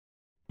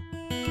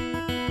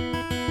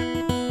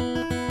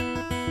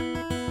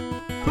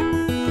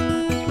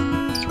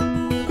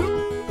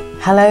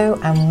Hello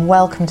and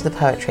welcome to the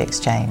Poetry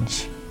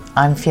Exchange.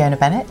 I'm Fiona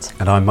Bennett.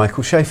 And I'm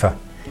Michael Schaefer.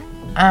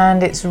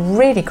 And it's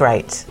really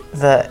great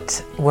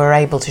that we're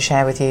able to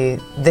share with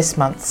you this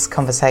month's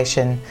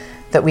conversation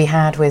that we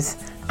had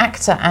with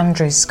actor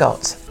Andrew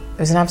Scott. It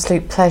was an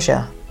absolute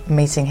pleasure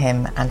meeting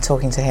him and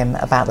talking to him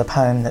about the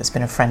poem that's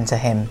been a friend to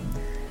him.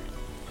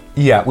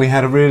 Yeah, we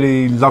had a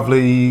really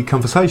lovely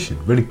conversation,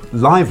 really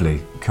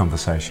lively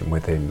conversation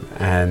with him,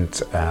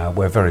 and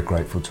we're very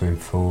grateful to him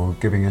for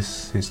giving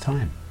us his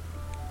time.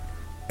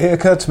 It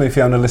occurred to me,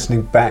 Fiona,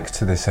 listening back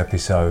to this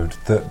episode,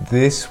 that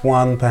this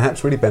one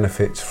perhaps really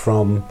benefits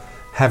from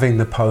having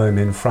the poem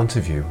in front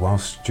of you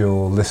whilst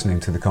you're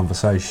listening to the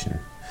conversation.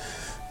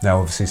 Now,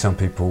 obviously, some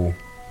people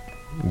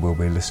will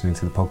be listening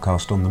to the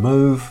podcast on the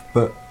move,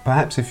 but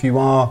perhaps if you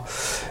are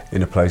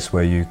in a place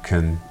where you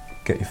can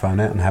get your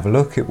phone out and have a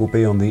look, it will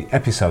be on the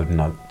episode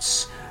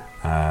notes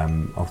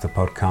of the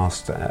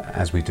podcast,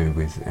 as we do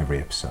with every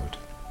episode.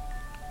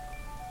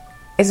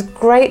 It's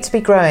great to be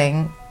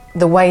growing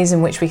the ways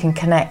in which we can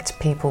connect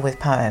people with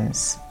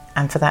poems,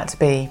 and for that to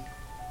be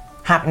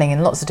happening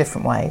in lots of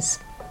different ways.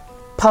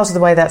 Part of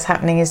the way that's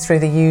happening is through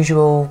the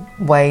usual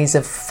ways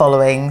of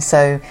following.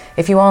 So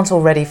if you aren't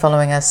already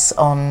following us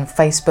on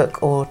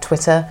Facebook or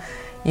Twitter,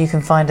 you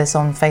can find us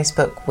on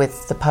Facebook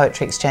with the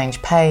Poetry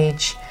Exchange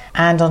page,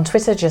 and on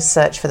Twitter just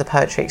search for the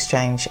Poetry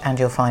Exchange and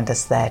you'll find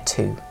us there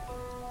too.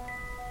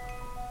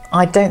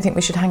 I don't think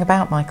we should hang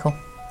about, Michael.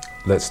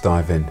 Let's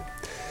dive in.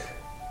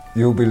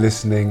 You'll be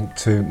listening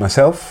to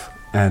myself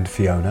and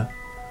Fiona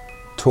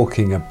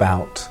talking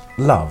about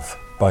Love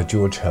by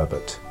George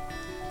Herbert,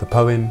 the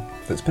poem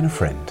that's been a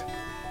friend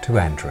to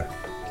Andrew.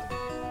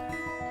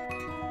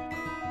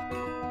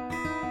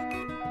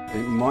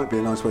 It might be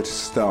a nice way to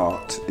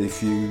start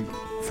if you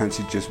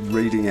fancy just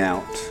reading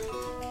out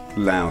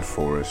loud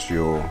for us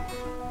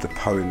the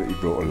poem that you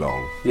brought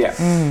along.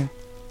 Yeah.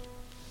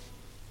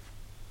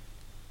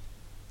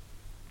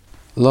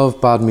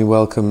 Love bade me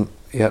welcome,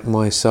 yet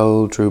my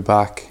soul drew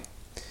back,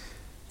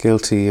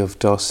 guilty of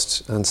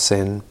dust and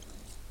sin.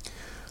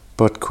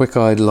 But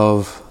quick-eyed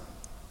love,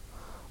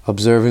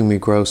 observing me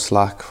grow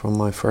slack from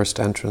my first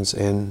entrance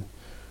in,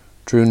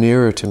 drew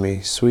nearer to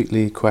me,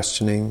 sweetly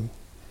questioning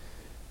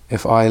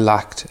if I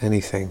lacked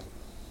anything.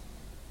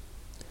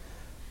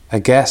 A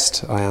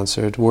guest, I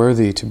answered,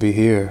 worthy to be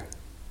here.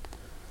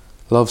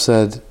 Love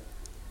said,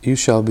 you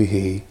shall be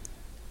he.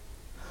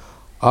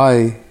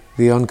 I,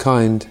 the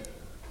unkind,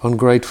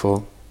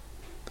 ungrateful,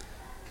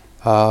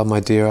 ah, my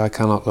dear, I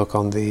cannot look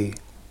on thee.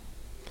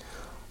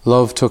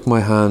 Love took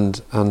my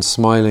hand and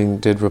smiling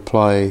did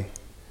reply,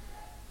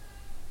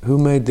 who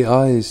made the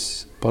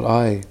eyes but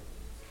I?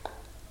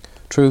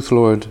 Truth,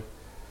 Lord,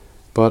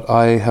 but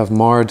I have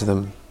marred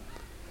them.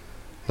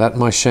 Let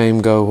my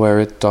shame go where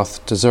it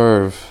doth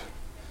deserve.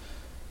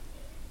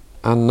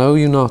 And know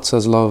you not,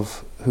 says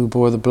Love, who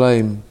bore the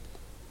blame?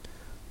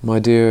 My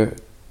dear,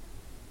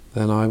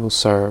 then I will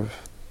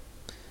serve.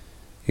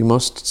 You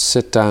must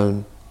sit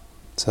down,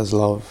 says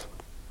Love,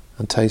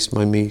 and taste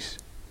my meat.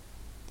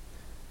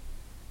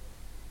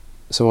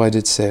 So I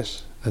did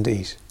sit and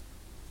eat.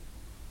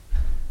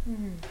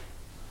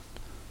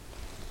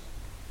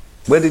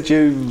 Where did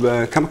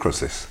you come across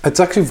this?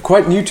 It's actually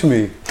quite new to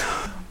me.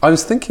 I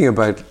was thinking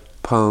about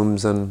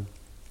poems, and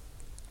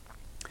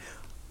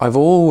I've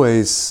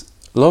always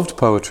loved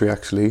poetry,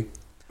 actually.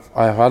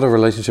 I've had a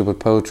relationship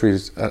with poetry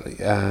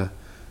since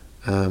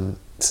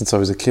I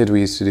was a kid.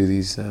 We used to do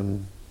these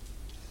kind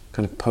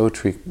of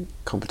poetry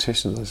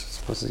competitions, I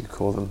suppose you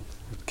call them.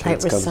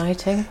 Like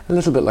reciting? A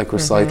little bit like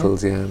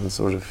recitals, yeah, and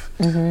sort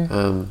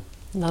of.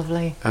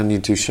 Lovely. And you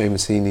do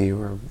Seamus Heaney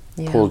or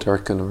Paul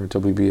Durkin or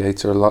W.B.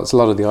 Yeats or a lot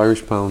of the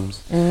Irish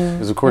poems.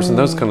 Because of course, in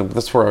those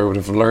that's where I would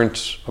have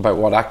learnt about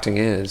what acting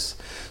is.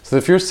 So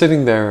if you're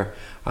sitting there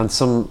and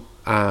some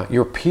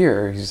your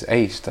peer who's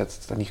 8,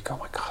 then you go, oh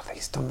my God,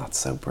 he's done that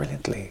so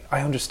brilliantly.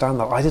 I understand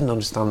that. I didn't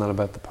understand that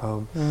about the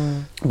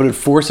poem. But it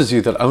forces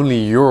you that only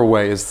your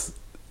way is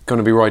going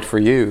to be right for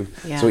you.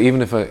 Yeah. So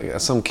even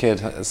if some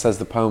kid says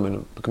the poem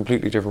in a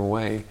completely different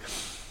way,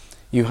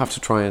 you have to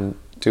try and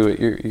do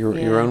it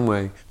your own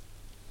way.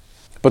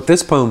 But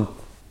this poem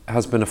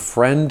has been a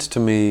friend to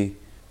me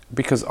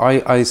because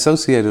I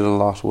associate it a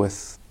lot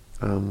with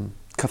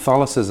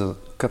Catholicism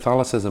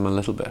a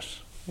little bit,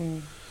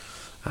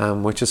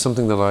 which is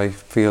something that I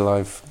feel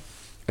I've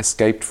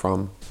escaped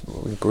from.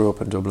 We grew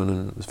up in Dublin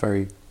and it was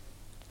very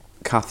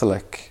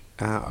Catholic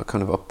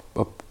kind of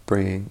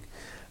upbringing,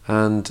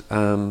 and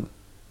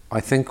I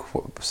think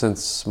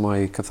since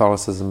my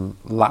Catholicism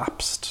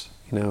lapsed,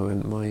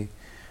 in my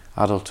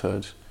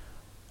adulthood,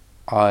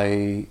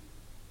 I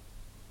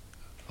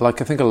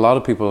think a lot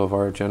of people of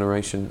our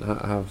generation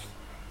have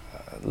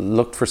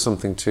looked for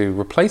something to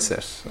replace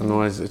it, and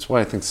it's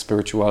why I think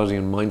spirituality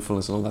and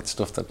mindfulness and all that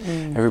stuff that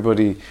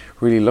everybody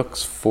really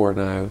looks for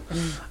now.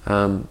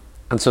 And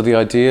so the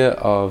idea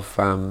of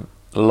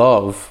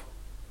love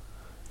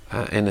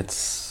in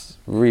its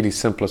really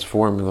simplest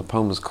form, the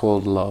poem is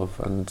called Love,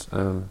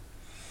 and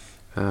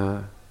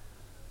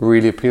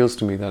really appeals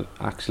to me that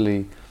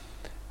actually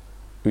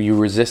you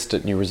resist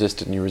it and you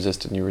resist it and you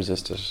resist it and you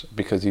resist it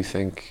because you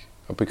think,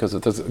 because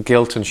there's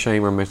guilt and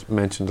shame are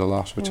mentioned a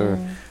lot, which are,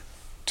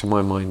 to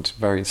my mind,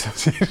 very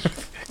associated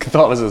with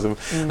Catholicism,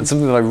 and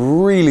something that I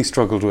really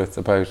struggled with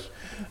about,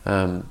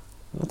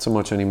 not so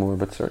much anymore,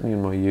 but certainly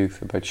in my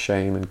youth, about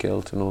shame and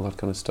guilt and all that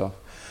kind of stuff.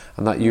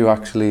 And that you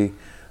actually,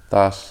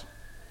 that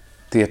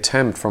the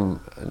attempt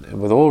from,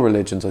 with all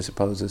religions, I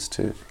suppose, is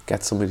to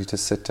get somebody to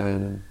sit down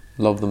and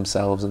love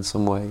themselves in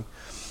some way.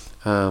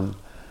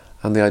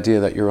 And the idea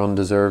that you're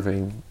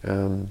undeserving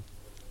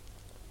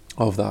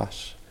of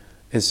that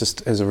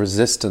is a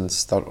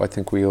resistance that I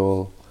think we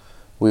all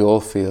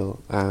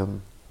feel.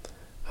 And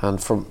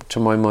to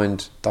my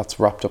mind, that's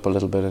wrapped up a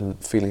little bit in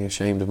feeling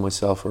ashamed of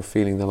myself or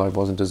feeling that I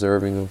wasn't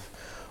deserving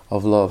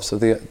of love. So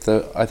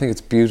I think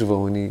it's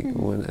beautiful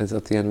when it's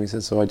at the end when he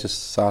says, so I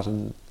just sat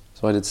and,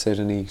 so I did sit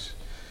and eat.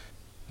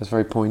 It's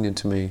very poignant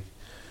to me.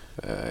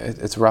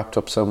 It's wrapped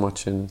up so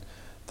much in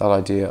that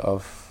idea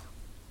of,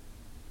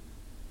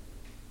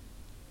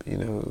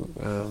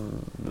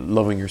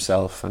 loving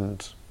yourself,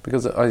 and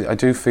because I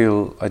do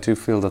feel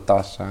that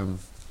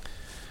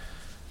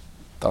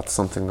that's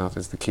something that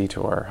is the key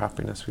to our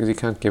happiness, because you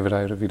can't give it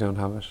out if you don't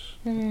have it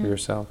for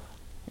yourself.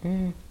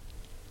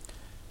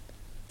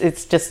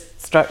 It's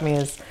just struck me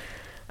as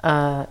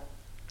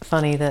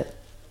funny that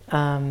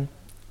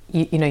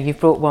you've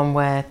brought one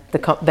where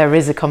there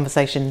is a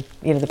conversation.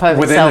 The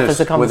poem itself is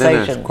a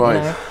conversation.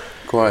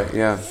 Quite,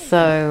 yeah.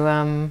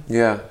 So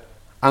yeah,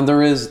 and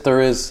there is.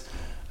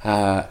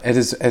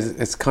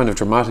 It's kind of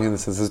dramatic in the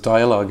sense there's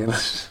dialogue in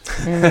it.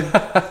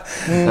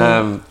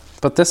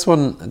 But this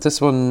one,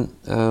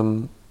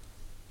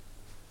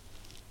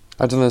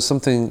 I don't know,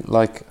 something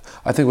like,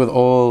 I think with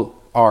all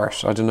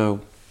art, I don't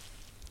know,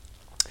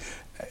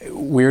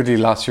 weirdly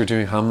last year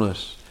doing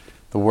Hamlet,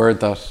 the word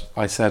that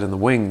I said in the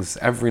wings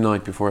every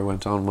night before I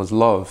went on was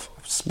love.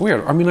 It's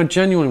weird. I mean, I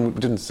genuinely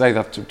didn't say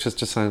that just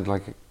to sound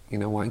like,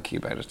 wanky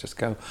about it, just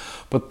go.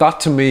 But that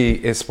to me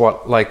is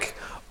what, like,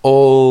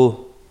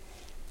 all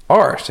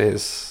art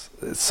is.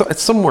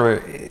 It's somewhere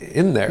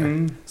in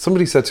there.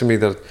 Somebody said to me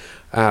that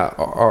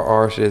our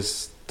art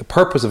is, the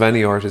purpose of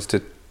any art is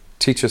to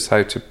teach us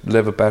how to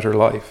live a better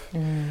life.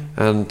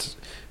 And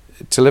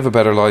to live a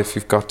better life,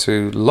 you've got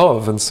to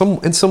love in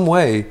some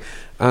way,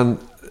 and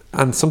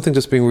something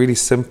just being really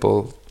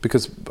simple.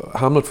 Because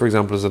Hamlet, for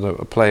example, is a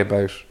play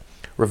about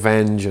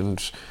revenge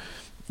and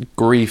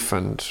grief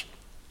and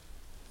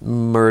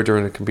murder,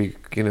 and it can be,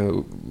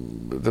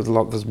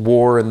 there's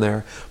war in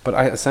there. But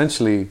I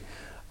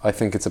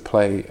think it's a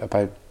play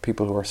about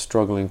people who are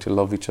struggling to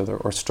love each other,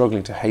 or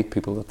struggling to hate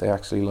people that they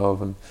actually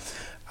love,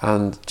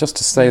 and just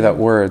to say that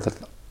word, that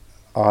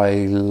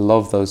I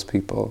love those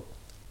people,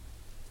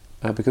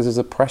 because there's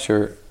a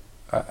pressure,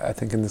 I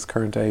think, in this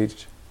current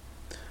age,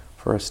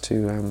 for us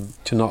to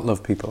not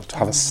love people, to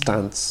have a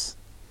stance,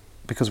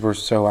 because we're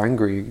so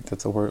angry that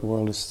the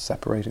world is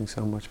separating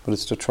so much. But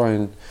it's to try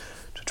and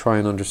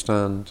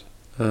understand,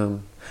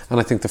 and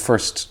I think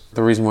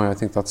the reason why I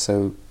think that's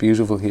so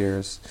beautiful here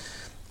is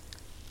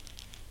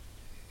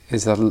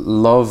that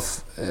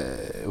love,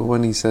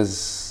 when he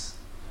says,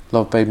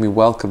 love bade me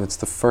welcome, it's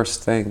the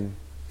first thing.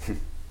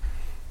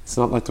 It's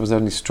not like there was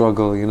any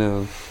struggle,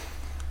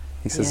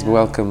 He says,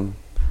 welcome.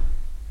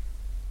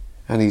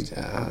 And he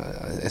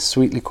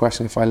sweetly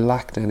questioned if I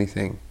lacked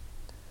anything.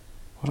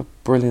 What a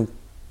brilliant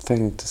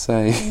thing to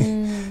say.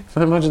 If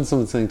I imagine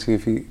someone saying to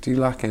you, do you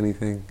lack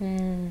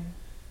anything?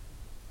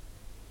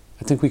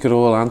 I think we could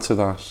all answer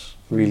that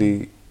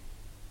really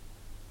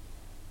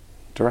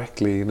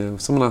directly.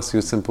 If someone asks you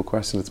a simple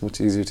question, it's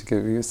much easier to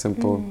give you a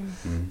simple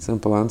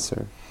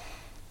answer.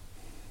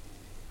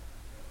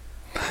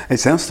 It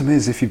sounds to me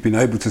as if you've been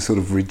able to sort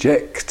of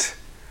reject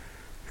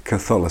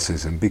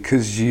Catholicism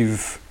because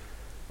you've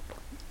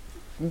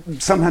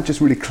somehow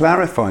just really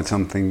clarified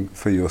something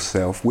for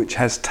yourself which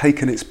has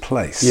taken its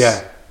place.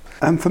 Yeah.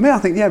 And for me, I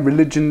think,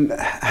 religion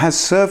has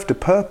served a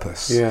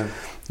purpose. Yeah.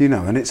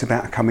 And it's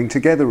about coming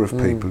together of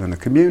people in a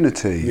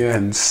community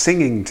and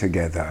singing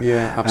together.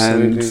 Yeah,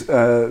 absolutely.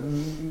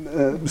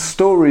 And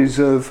stories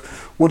of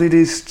what it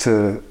is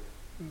to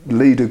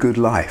lead a good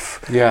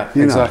life. Yeah,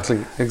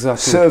 exactly.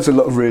 Serves a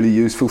lot of really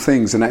useful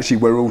things, and actually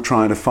we're all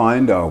trying to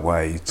find our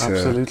way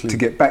to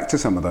get back to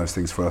some of those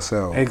things for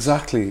ourselves.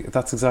 Exactly.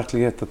 That's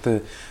exactly it. That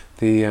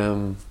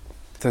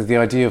the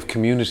idea of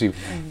community,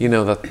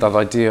 that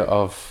idea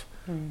of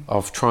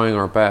trying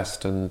our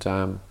best, and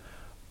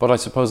but I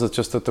suppose it's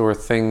just that there were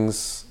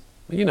things,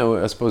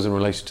 I suppose in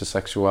relation to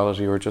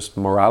sexuality or just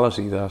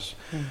morality that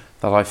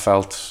I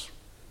felt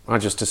I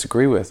just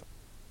disagree with.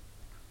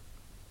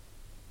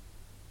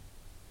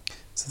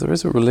 So there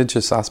is a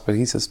religious aspect.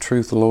 He says,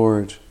 truth,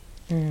 Lord.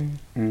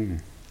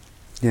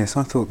 Yes,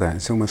 I thought that.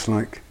 It's almost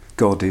like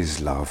God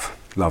is love.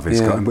 Love is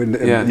God.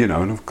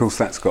 And of course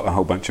that's got a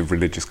whole bunch of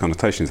religious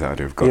connotations, the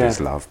idea of God is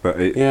love. But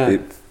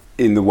it,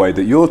 in the way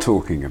that you're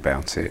talking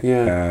about it,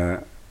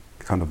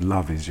 kind of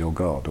love is your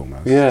God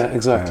almost. Yeah,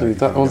 exactly.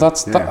 That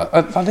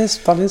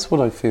is what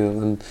I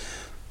feel, and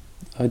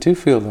I do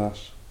feel that.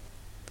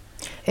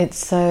 It's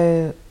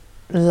so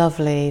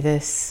lovely,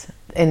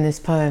 in this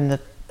poem,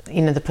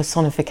 the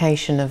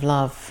personification of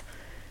love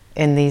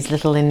in these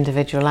little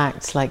individual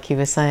acts, like you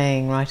were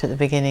saying right at the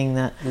beginning,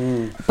 that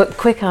but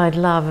quick-eyed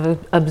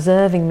love,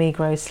 observing me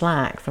grow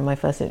slack from my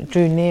first, it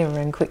drew nearer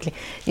and quickly,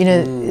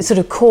 it sort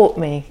of caught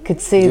me,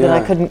 could see that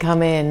I couldn't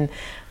come in.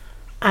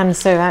 And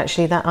so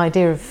actually that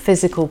idea of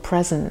physical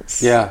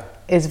presence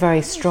is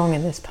very strong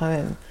in this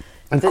poem.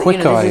 And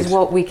quick-eyed. This is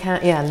what we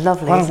can,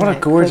 lovely. What a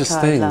gorgeous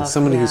quick-eyed thing, love,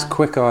 somebody who's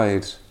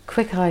quick-eyed.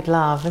 Quick-eyed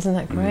love, isn't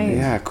that great?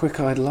 Yeah,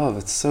 quick-eyed love,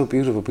 it's so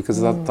beautiful,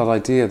 because that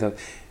idea that,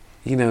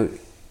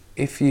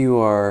 if you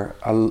are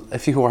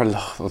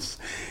loved,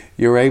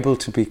 you're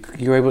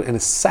able in a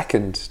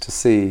second to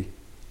see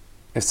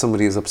if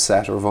somebody is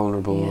upset or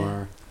vulnerable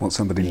or what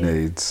somebody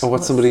needs. Or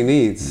what somebody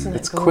needs.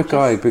 It's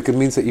quick-eyed, because it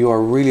means that you are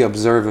really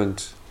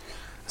observant.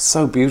 It's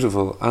so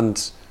beautiful,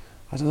 and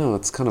I don't know,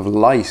 it's kind of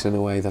light in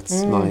a way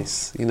that's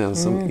nice.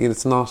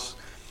 It's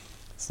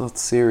not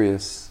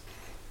serious.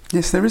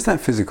 Yes, there is that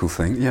physical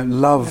thing.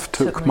 Love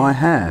took my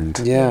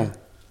hand. Yeah.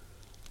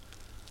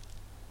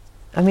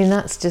 I mean,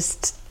 that's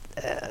just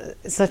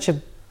such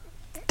a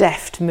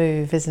deft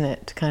move, isn't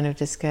it? To kind of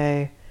just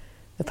go,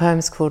 the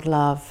poem's called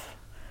Love,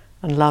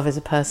 and love is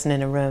a person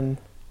in a room.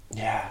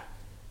 Yeah.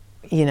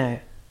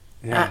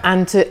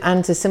 And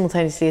to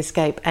simultaneously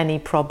escape any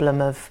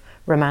problem of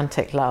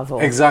romantic love,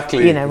 or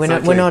exactly.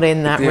 We're not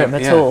in that room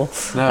at all.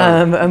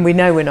 No. And we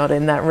know we're not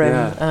in that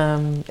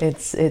room.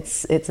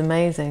 It's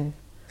amazing.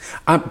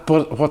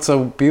 But what's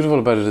so beautiful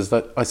about it is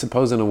that I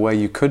suppose in a way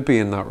you could be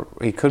in that room.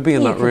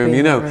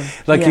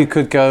 You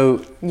could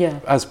go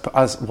as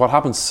what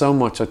happens so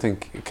much, I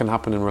think it can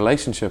happen in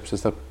relationships,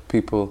 is that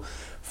people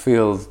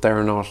feel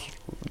that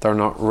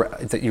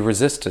you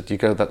resist it. You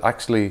go that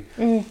actually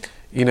in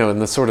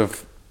the sort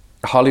of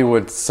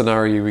Hollywood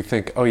scenario we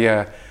think, oh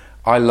yeah,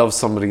 I love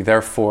somebody,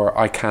 therefore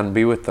I can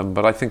be with them.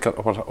 But I think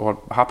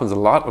what happens a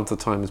lot of the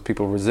time is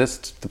people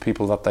resist the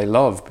people that they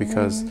love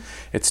because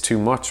it's too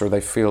much, or they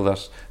feel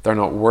that they're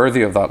not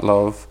worthy of that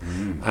love,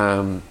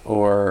 that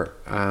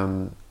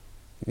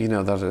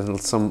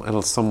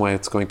in some way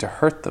it's going to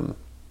hurt them,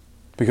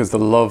 because the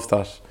love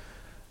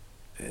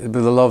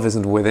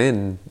isn't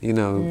within.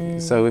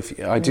 So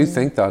I do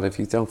think that if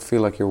you don't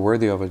feel like you're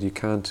worthy of it, you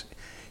can't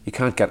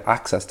get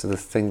access to the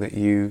thing that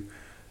you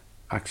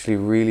actually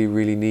really,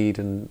 really need,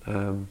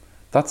 and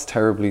that's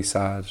terribly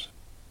sad.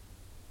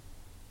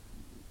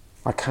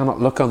 I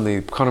cannot look on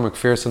Conor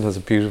McPherson has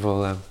a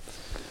beautiful, I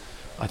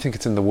think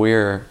it's in The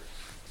Weir,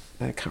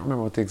 I can't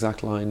remember what the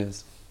exact line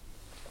is,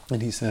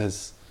 and he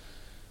says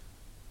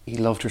he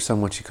loved her so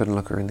much he couldn't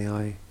look her in the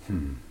eye.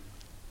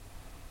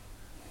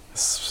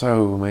 It's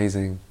so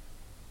amazing.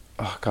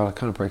 Oh God, it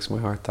kind of breaks my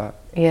heart, that.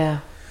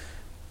 Yeah,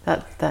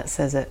 that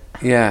says it.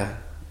 Yeah,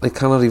 I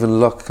can't even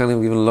look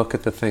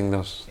at the thing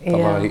that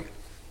I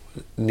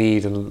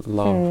need and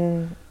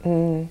love.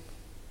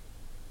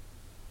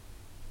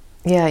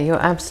 Yeah, you're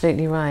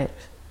absolutely right.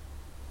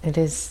 It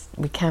is.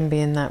 We can be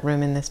in that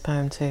room in this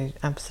poem too.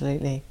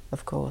 Absolutely,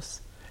 of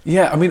course.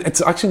 Yeah, I mean,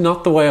 it's actually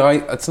not the way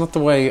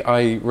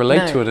I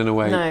relate to it in a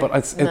way,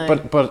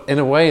 but in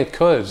a way it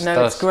could.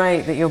 No, it's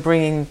great that you're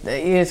bringing.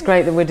 It's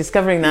great that we're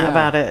discovering that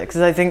about it,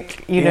 because I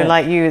think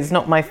like you, it's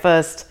not my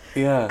first.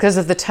 Yeah. Because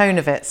of the tone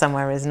of it,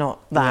 somewhere is not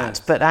that,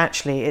 but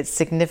actually, its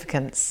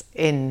significance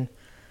in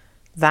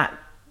that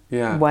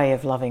way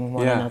of loving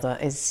one another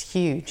is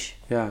huge.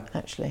 Yeah,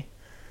 actually.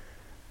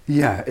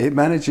 Yeah, it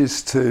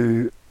manages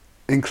to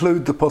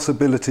include the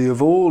possibility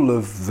of all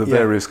of the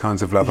various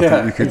kinds of love I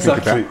think you can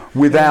think about,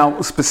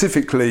 without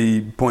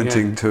specifically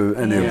pointing to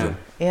any of them.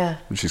 Yeah,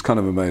 which is kind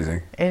of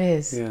amazing. It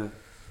is. Yeah.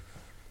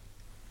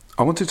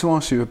 I wanted to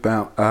ask you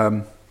about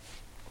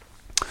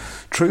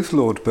truth,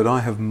 Lord, but I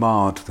have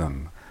marred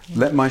them.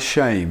 Let my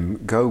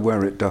shame go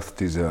where it doth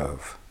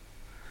deserve.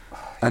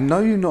 And know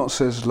you not,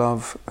 says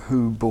love,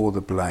 who bore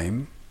the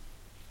blame?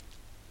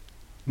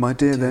 My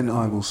dear, then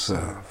I will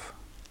serve.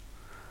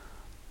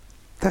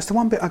 That's the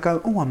one bit I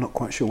go, oh, I'm not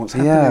quite sure what's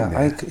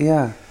happening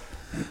there.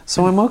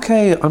 So I'm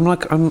okay.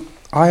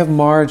 I have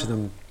marred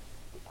them.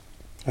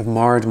 I've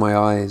marred my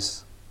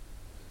eyes.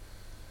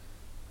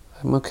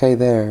 I'm okay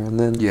there. And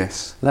then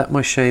let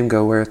my shame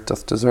go where it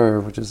doth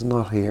deserve, which is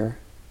not here,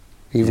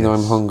 even though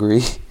I'm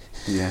hungry.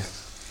 Yes.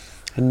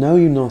 And know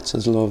you not,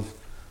 says love,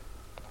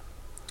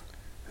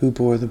 who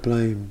bore the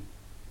blame.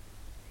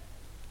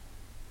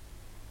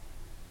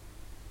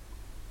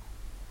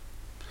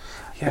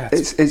 Yeah,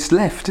 it's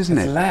left, isn't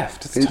it? It's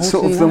left. It's totally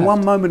sort of left. The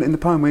one moment in the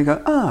poem where you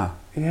go, ah.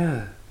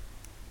 Yeah.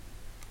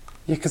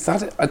 Yeah, because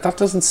that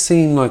doesn't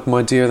seem like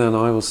my dear then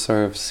I will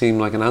serve seem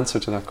like an answer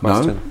to that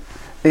question.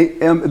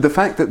 No. The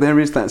fact that there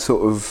is that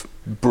sort of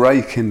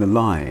break in the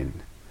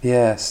line.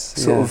 Yes.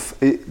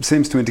 It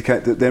seems to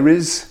indicate that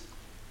there's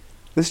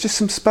just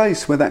some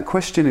space where that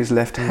question is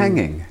left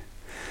hanging.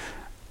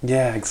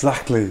 Yeah,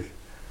 exactly.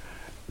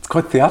 It's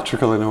quite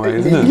theatrical in a way,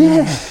 isn't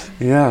it?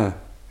 Yeah.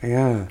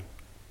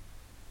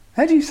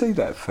 How do you see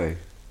that, Fee?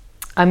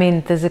 I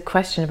mean, there's a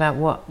question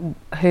about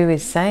who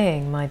is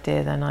saying, my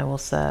dear, then I will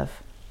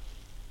serve.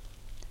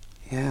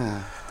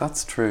 Yeah,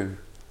 that's true.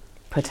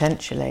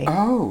 Potentially.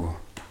 Oh,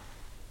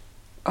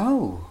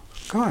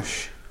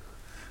 gosh.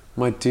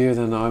 My dear,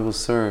 then I will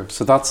serve.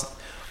 So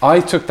I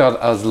took that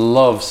as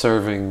love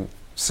serving.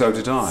 So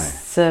did I.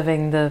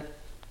 Serving the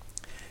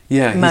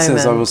Yeah, he moment.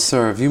 says, I will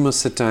serve. You must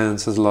sit down,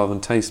 says love,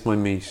 and taste my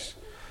meat.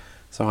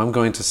 So I'm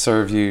going to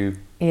serve you.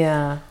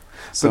 Yeah.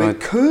 So But it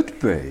could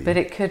be. But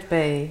it could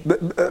be.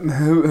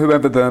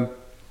 Whoever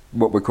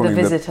what we're calling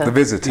The visitor. the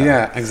visitor.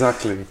 Yeah,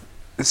 exactly.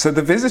 So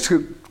the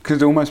visitor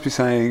could almost be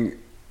saying,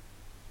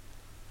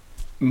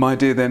 my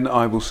dear, then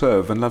I will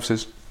serve. And love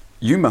says,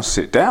 you must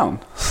sit down.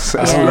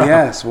 Says Oh, love.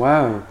 yes,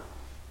 wow.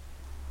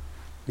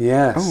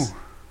 Yes. Oh.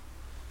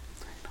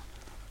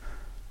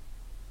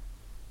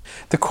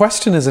 The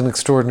question is an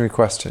extraordinary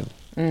question.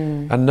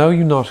 And know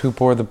you not who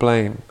bore the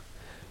blame.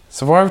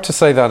 So if I were to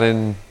say that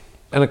in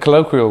a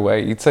colloquial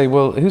way, you'd say,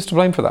 well, who's to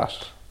blame for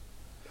that?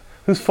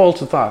 Whose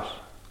fault is that?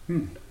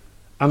 And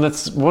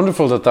it's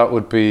wonderful that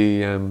would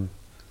be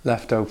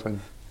left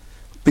open.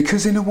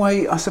 Because in a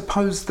way, I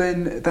suppose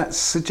then that's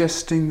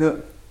suggesting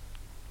that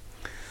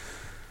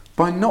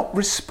by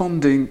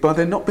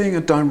there not being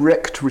a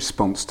direct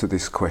response to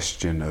this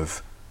question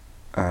of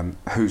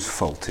whose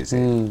fault is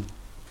it,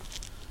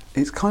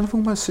 it's kind of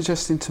almost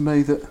suggesting to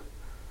me that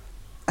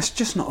it's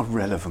just not a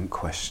relevant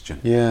question.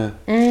 Yeah.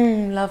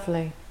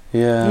 Lovely.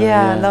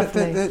 Yeah.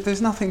 Lovely.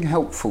 There's nothing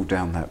helpful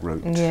down that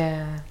route.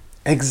 Yeah.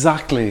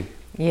 Exactly.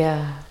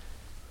 Yeah.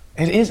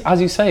 It is,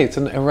 as you say, it's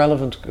an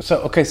irrelevant.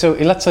 So let's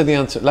say the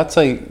answer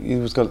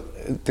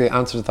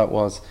to that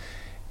was,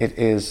 it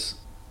is,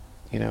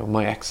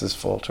 my ex's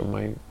fault or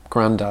my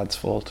granddad's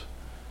fault.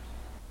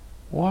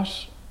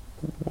 What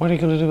are you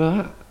going to do with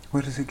that?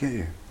 Where does it get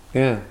you?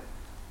 Yeah.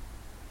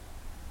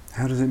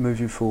 How does it move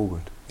you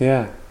forward?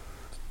 Yeah.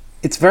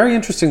 It's very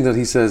interesting that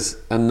he says,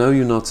 and know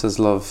you not, says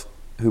love,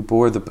 who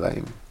bore the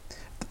blame.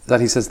 That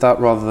he says that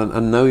rather than,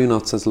 and know you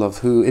not, says love,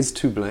 who is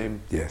to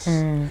blame. Yes.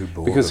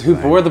 Because who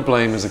bore the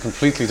blame is a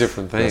completely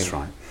different thing. That's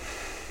right.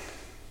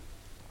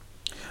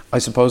 I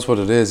suppose what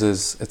it is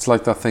it's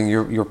like that thing,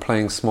 you're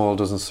playing small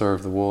doesn't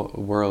serve the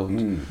world.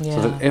 Yeah.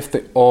 So that if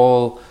the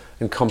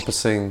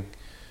all-encompassing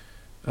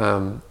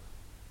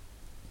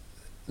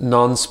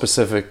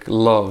non-specific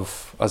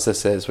love, as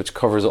this is, which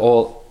covers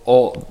all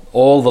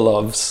the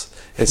loves,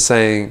 is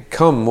saying,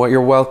 come,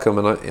 you're welcome,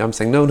 and I'm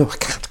saying, no, I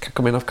can't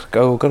come in, I've got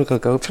to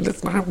go,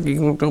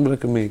 don't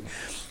look at me.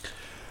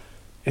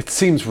 It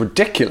seems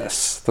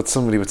ridiculous that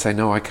somebody would say,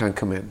 no, I can't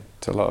come in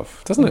to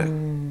love, doesn't it?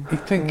 You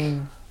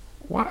think,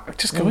 what?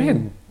 Just go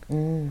in.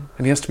 And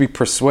he has to be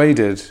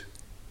persuaded.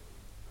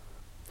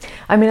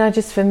 I mean,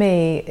 for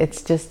me,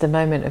 it's just a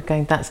moment of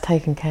going, that's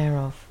taken care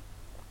of.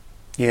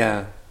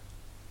 Yeah.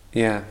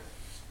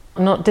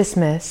 Not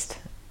dismissed.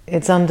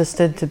 It's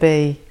understood to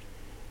be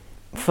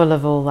full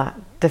of all that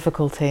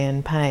difficulty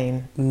and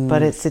pain,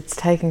 but it's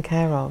taken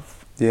care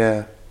of.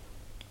 Yeah.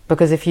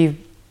 Because if you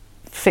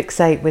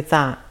fixate with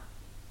that,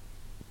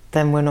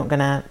 then we're not going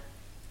to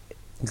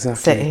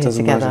sit here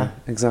together. Matter.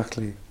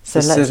 Exactly. So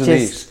let's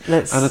eat.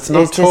 And it's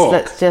not talk.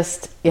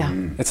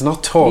 It's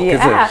not talk, is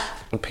it?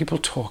 And people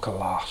talk a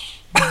lot.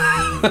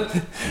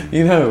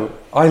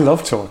 I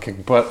love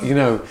talking, but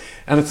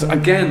and it's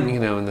again,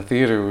 in the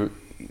theatre,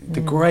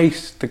 the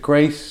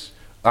great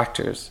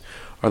actors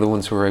are the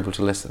ones who are able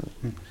to listen.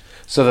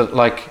 So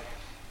that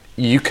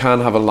you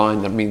can have a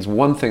line that means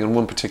one thing on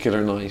one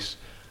particular night,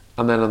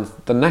 and then on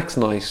the next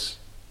night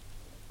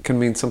can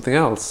mean something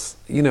else.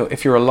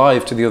 If you're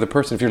alive to the other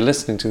person, if you're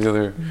listening to the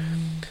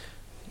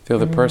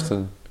other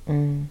person.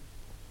 And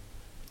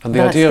the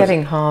idea that's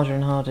getting harder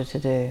and harder to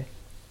do.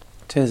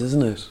 It is,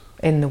 isn't it?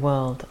 In the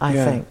world, I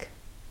think.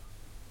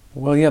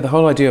 Well, yeah, the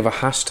whole idea of a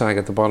hashtag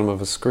at the bottom of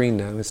a screen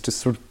now is to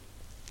sort of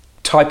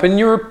type in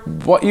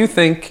what you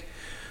think.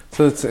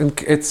 So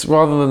it's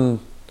rather than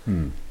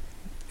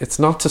it's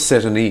not to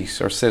sit and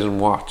eat or sit and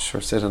watch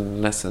or sit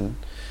and listen.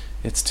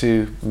 It's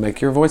to make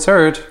your voice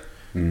heard,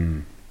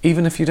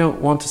 even if you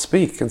don't want to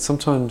speak. And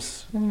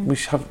sometimes we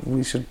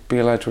should be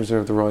allowed to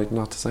reserve the right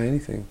not to say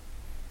anything.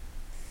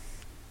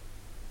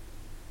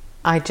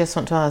 I just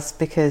want to ask,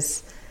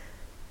 because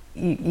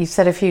you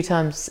said a few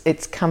times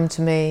it's come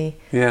to me,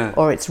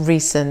 or it's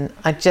recent.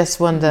 I just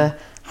wonder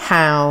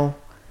how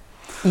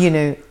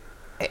you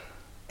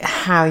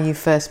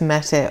first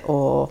met it,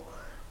 or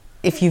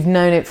if you've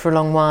known it for a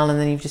long while and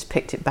then you've just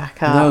picked it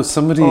back up. No,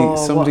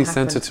 somebody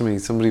sent it to me.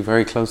 Somebody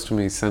very close to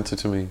me sent it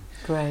to me.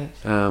 Great.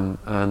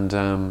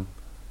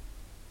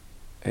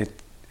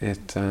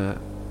 It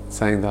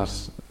saying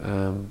that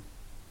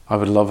I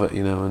would love it,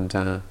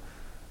 and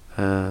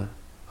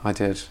I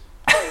did.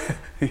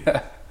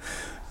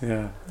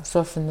 Yeah.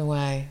 Soften the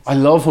way. I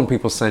love when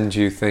people send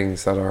you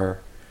things that are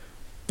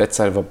bits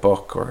out of a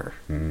book or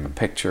a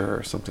picture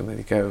or something that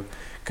you go,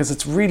 because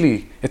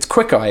it's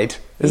quick-eyed,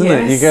 isn't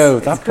it? You go,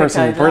 that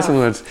person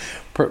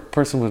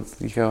would,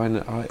 you go,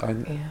 I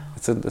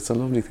it's a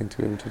lovely thing to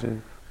be able to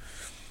do.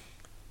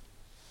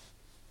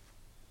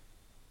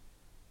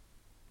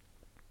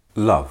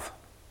 Love.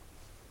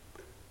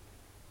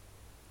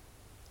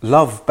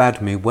 Love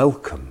bade me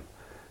welcome,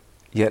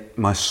 yet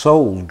my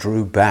soul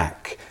drew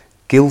back,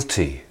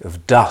 guilty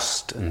of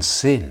dust and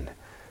sin.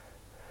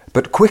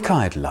 But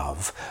quick-eyed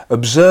love,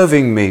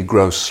 observing me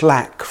grow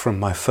slack from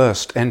my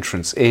first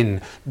entrance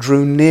in,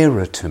 drew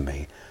nearer to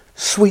me,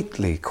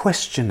 sweetly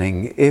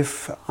questioning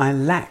if I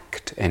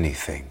lacked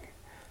anything.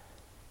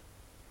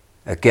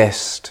 A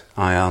guest,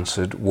 I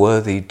answered,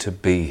 worthy to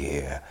be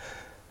here.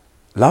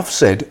 Love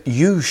said,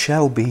 you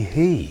shall be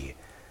he.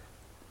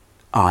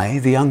 I,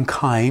 the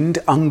unkind,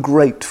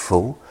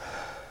 ungrateful,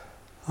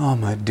 ah,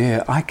 my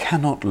dear, I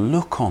cannot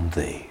look on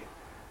thee.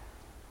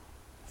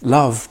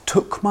 Love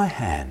took my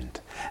hand,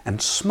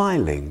 and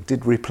smiling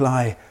did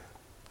reply,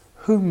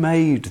 who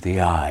made the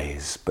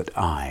eyes but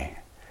I?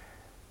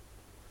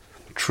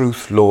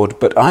 Truth, Lord,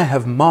 but I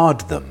have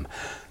marred them.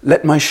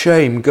 Let my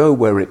shame go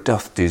where it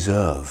doth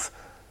deserve.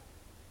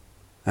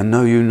 And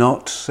know you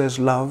not, says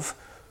Love,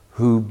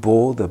 who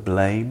bore the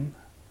blame?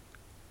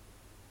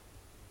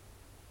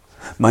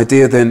 My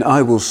dear, then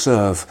I will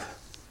serve.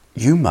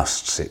 You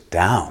must sit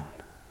down,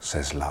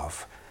 says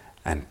Love,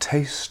 and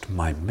taste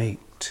my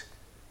meat.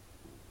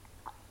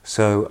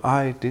 So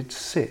I did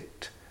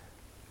sit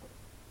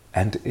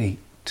and eat.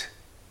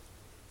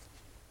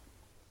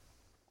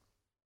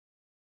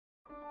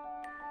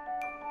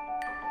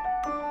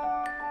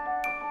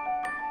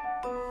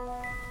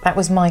 That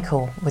was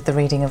Michael with the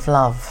reading of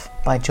Love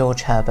by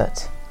George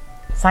Herbert.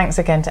 Thanks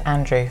again to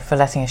Andrew for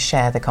letting us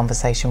share the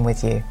conversation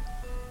with you.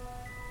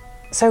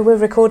 So we're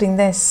recording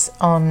this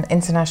on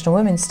International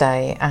Women's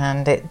Day,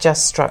 and it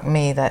just struck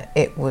me that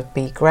it would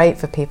be great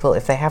for people,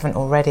 if they haven't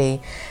already,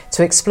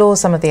 to explore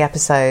some of the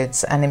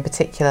episodes, and in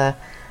particular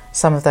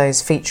some of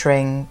those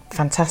featuring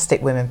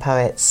fantastic women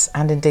poets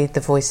and indeed the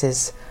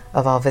voices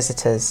of our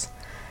visitors.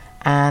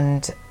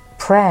 And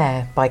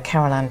Prayer by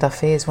Carol Ann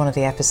Duffy is one of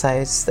the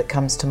episodes that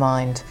comes to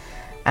mind,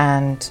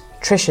 and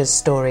Trisha's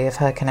story of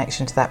her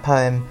connection to that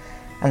poem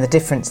and the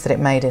difference that it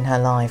made in her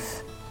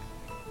life.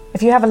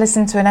 If you have a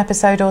listen to an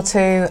episode or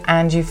two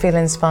and you feel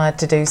inspired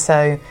to do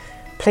so,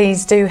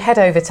 please do head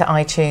over to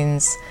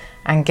iTunes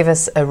and give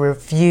us a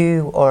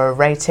review or a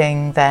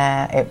rating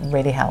there. It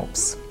really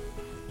helps.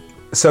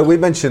 So we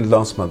mentioned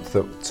last month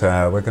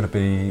that we're going to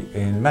be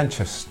in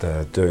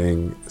Manchester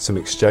doing some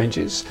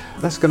exchanges.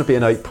 That's going to be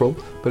in April,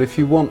 but if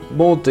you want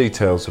more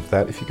details of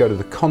that, if you go to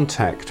the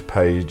contact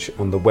page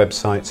on the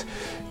website,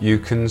 you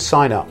can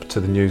sign up to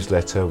the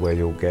newsletter where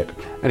you'll get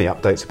any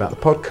updates about the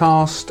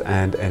podcast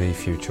and any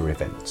future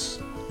events.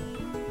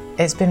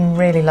 It's been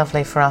really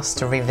lovely for us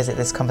to revisit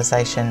this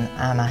conversation,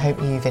 and I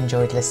hope you've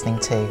enjoyed listening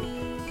too.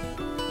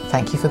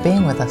 Thank you for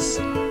being with us.